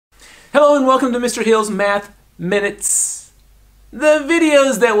Hello and welcome to Mr. Hill's Math Minutes. The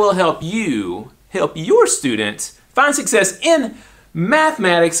videos that will help you help your students find success in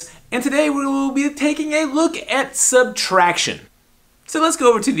mathematics, and today we will be taking a look at subtraction. So let's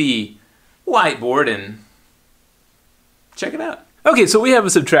go over to the whiteboard and check it out. Okay, so we have a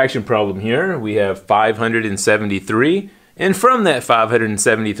subtraction problem here. We have 573, and from that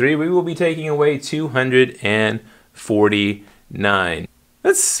 573 we will be taking away 249.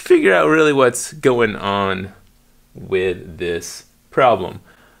 Let's figure out really what's going on with this problem.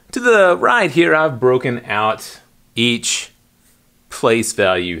 To the right here, I've broken out each place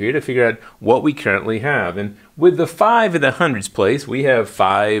value here to figure out what we currently have. And with the 5 in the hundreds place, we have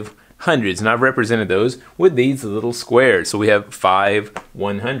 5 hundreds, and I've represented those with these little squares. So we have 5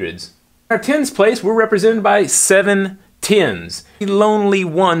 100s. Our tens place, we're represented by 7 tens. The lonely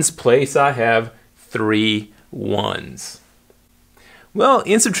ones place, I have 3 ones. Well,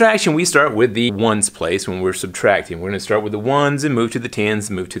 in subtraction, we start with the ones place when we're subtracting. We're going to start with the ones and move to the tens,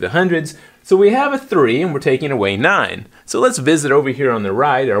 move to the hundreds. So we have a 3 and we're taking away 9. So let's visit over here on the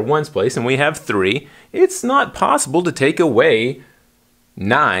right, our ones place, and we have 3. It's not possible to take away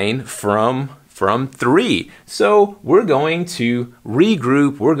 9 from 3. So we're going to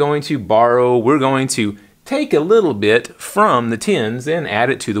regroup, we're going to borrow, we're going to take a little bit from the tens and add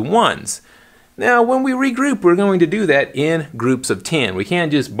it to the ones. Now, when we regroup, we're going to do that in groups of 10. We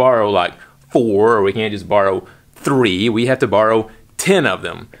can't just borrow like 4, or we can't just borrow 3. We have to borrow 10 of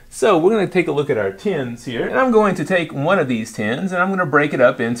them. So we're going to take a look at our tens here, and I'm going to take one of these tens, and I'm going to break it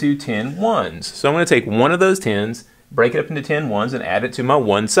up into 10 ones. So I'm going to take one of those tens, break it up into 10 ones, and add it to my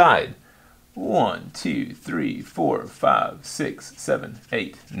one side. 1, 2, 3, 4, 5, 6, 7,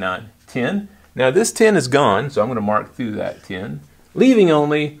 8, 9, 10. Now this 10 is gone, so I'm going to mark through that 10, leaving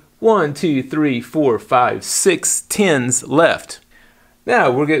only 1, 2, 3, 4, 5, 6 tens left. Now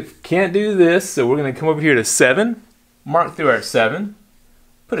we can't do this, so we're going to come over here to 7, mark through our 7,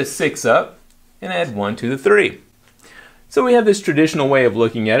 put a 6 up, and add 1 to the 3. So we have this traditional way of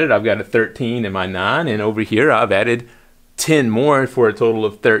looking at it. I've got a 13 in my 9, and over here I've added 10 more for a total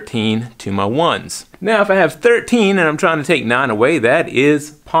of 13 to my ones. Now if I have 13 and I'm trying to take 9 away, that is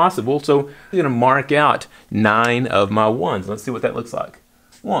possible. So I'm going to mark out 9 of my ones. Let's see what that looks like.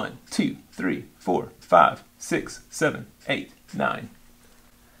 1, 2, 3, 4, 5, 6, 7, 8, 9.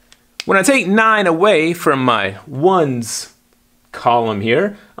 When I take 9 away from my ones column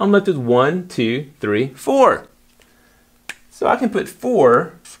here, I'm left with 1, 2, 3, 4. So I can put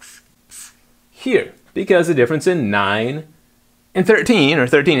 4 here because the difference in 9 and 13, or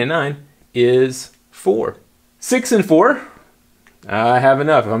 13 and 9, is 4. 6 and 4, I have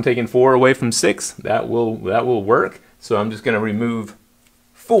enough. If I'm taking 4 away from 6, that will work. So I'm just going to remove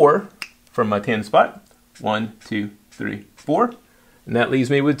 4 from my 10 spot. 1, 2, 3, 4. And that leaves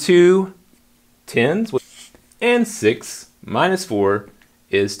me with 2 tens. And 6 minus 4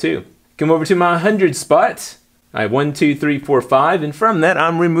 is 2. Come over to my 100 spot. I have 1, 2, 3, 4, 5. And from that,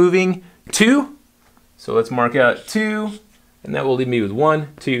 I'm removing 2. So let's mark out 2. And that will leave me with 1,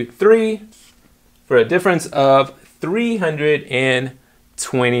 2, 3. For a difference of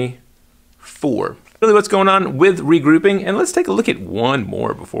 324. Really what's going on with regrouping, and let's take a look at one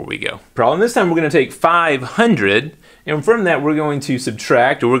more before we go. Problem this time we're going to take 500, and from that we're going to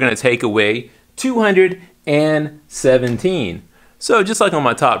subtract, or we're going to take away 217. So just like on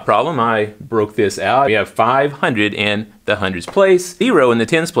my top problem, I broke this out. We have 500 in the hundreds place, 0 in the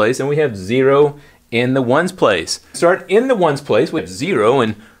tens place, and we have 0 in the ones place. Start in the ones place with 0,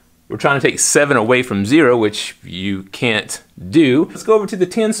 and we're trying to take 7 away from 0, which you can't do. Let's go over to the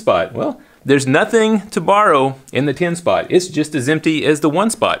 10 spot. Well, there's nothing to borrow in the 10 spot. It's just as empty as the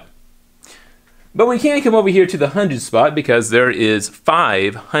 1 spot. But we can't come over here to the 100 spot because there is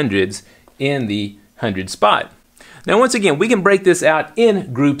 5 hundreds in the 100 spot. Now once again, we can break this out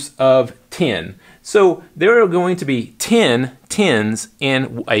in groups of 10. So there are going to be 10 tens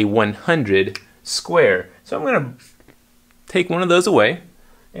in a 100 square. So I'm going to take one of those away,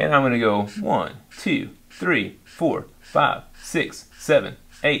 and I'm going to go 1, 2, 3, 4, 5, 6, 7,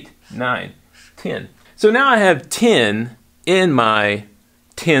 8, 9, 10. So now I have 10 in my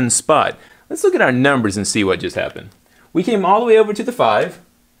 10 spot. Let's look at our numbers and see what just happened. We came all the way over to the 5,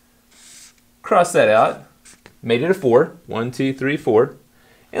 crossed that out, made it a 4, 1, 2, 3, 4,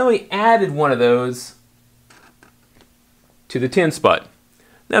 and we added one of those to the 10 spot.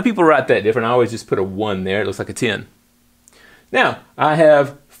 Now people write that different. I always just put a 1 there. It looks like a 10. Now I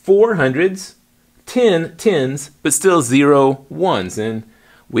have 4 hundreds, 10 tens, but still 0 ones, and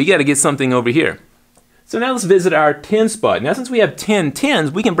we got to get something over here. So now let's visit our 10 spot. Now since we have 10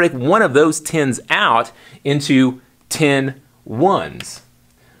 tens, we can break one of those tens out into 10 ones.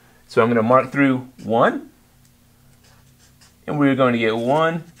 So I'm going to mark through 1. And we're going to get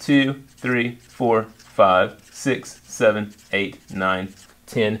 1, 2, 3, 4, 5, 6, 7, 8, 9,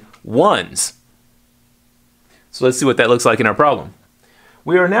 10 ones. So let's see what that looks like in our problem.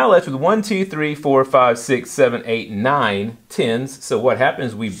 We are now left with 1, 2, 3, 4, 5, 6, 7, 8, 9 tens. So what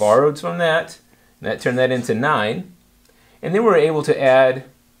happens, we borrowed from that, and that turned that into 9. And then we're able to add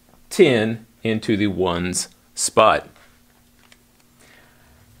 10 into the ones spot.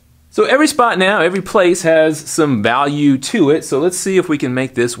 So every spot now, every place has some value to it. So let's see if we can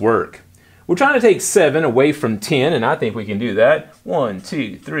make this work. We're trying to take 7 away from 10, and I think we can do that. 1,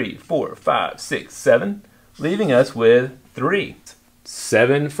 2, 3, 4, 5, 6, 7, leaving us with 3.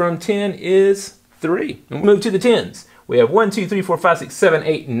 7 from 10 is 3. And we'll move to the tens. We have 1, 2, 3, 4, 5, 6, 7,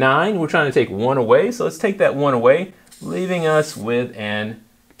 8, 9. We're trying to take 1 away, so let's take that 1 away, leaving us with an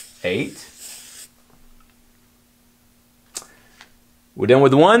 8. We're done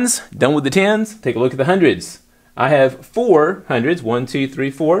with the ones, done with the tens. Take a look at the hundreds. I have 4 hundreds, 1, 2, 3,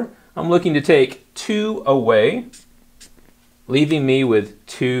 4. I'm looking to take 2 away, leaving me with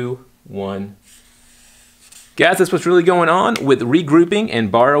 2, 1. Guys, that's what's really going on with regrouping and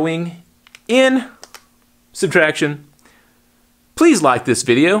borrowing in subtraction. Please like this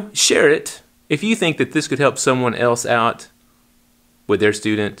video, share it if you think that this could help someone else out with their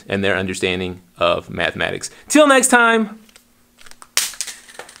student and their understanding of mathematics. Till next time,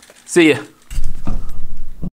 see ya.